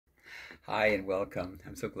Hi and welcome.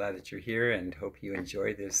 I'm so glad that you're here and hope you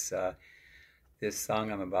enjoy this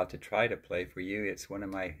song I'm about to try to play for you. It's one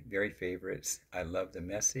of my very favorites. I love the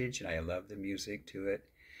message and I love the music to it.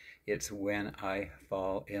 It's When I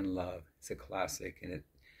Fall in Love. It's a classic, and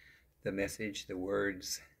the message, the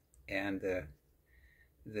words, and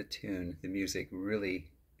the tune, the music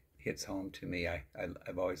really hits home to me.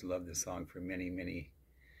 I've always loved this song for many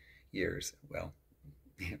years. Well,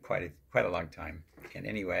 quite a long time. And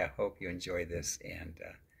anyway, I hope you enjoy this, and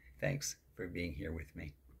thanks for being here with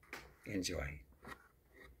me. Enjoy.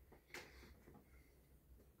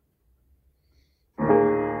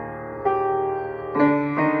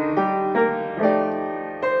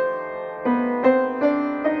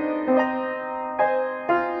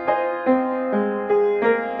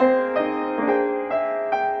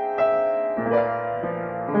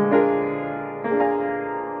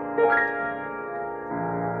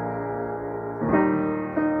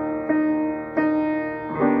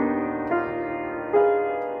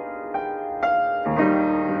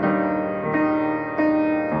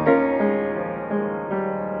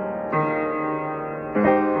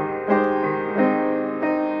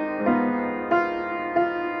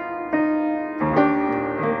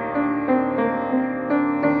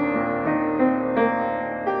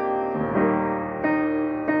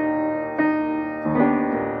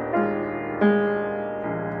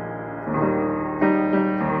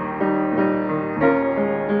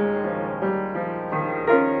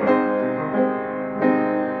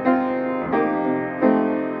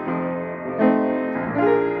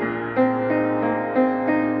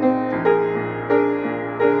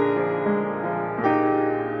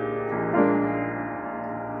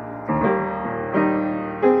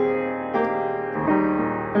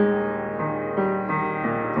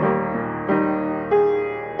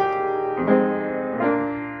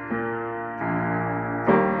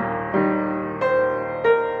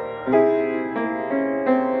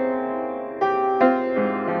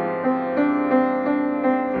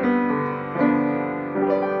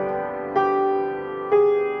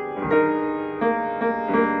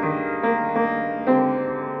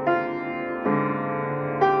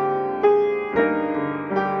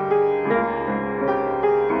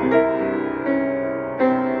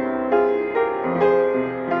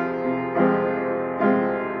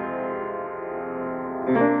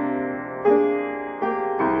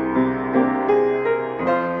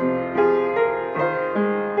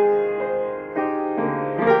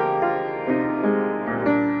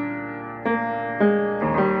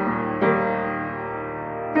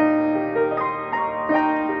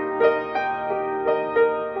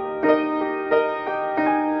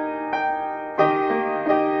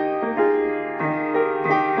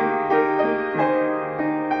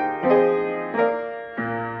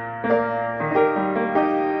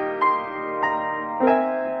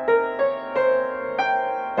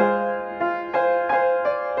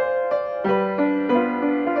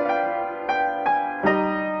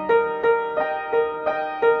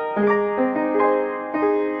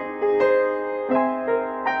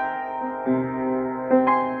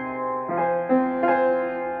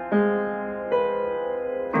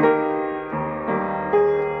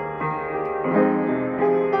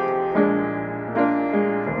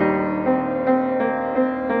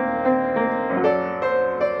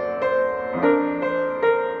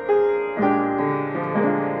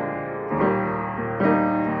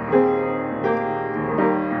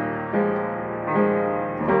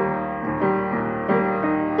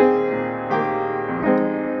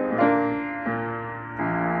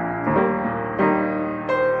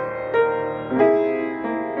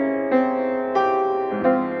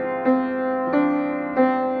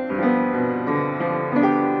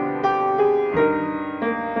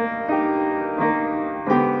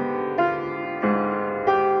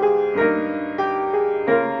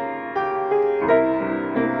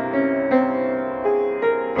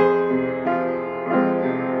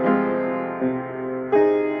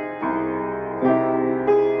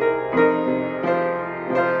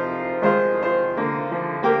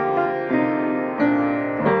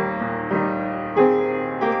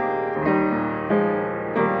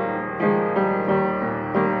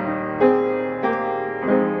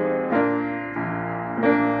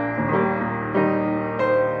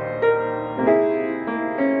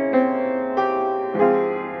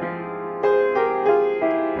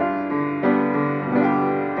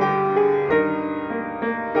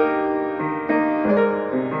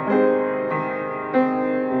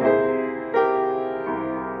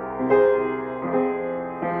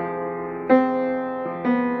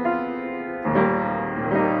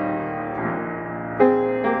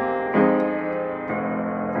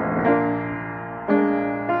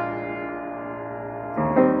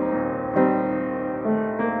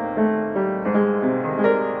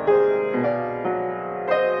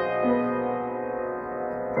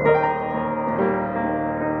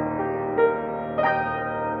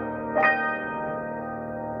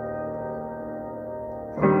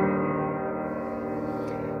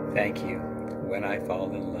 Thank you. When I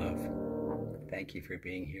fall in love. Thank you for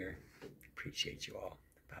being here. Appreciate you all.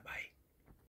 Bye-bye.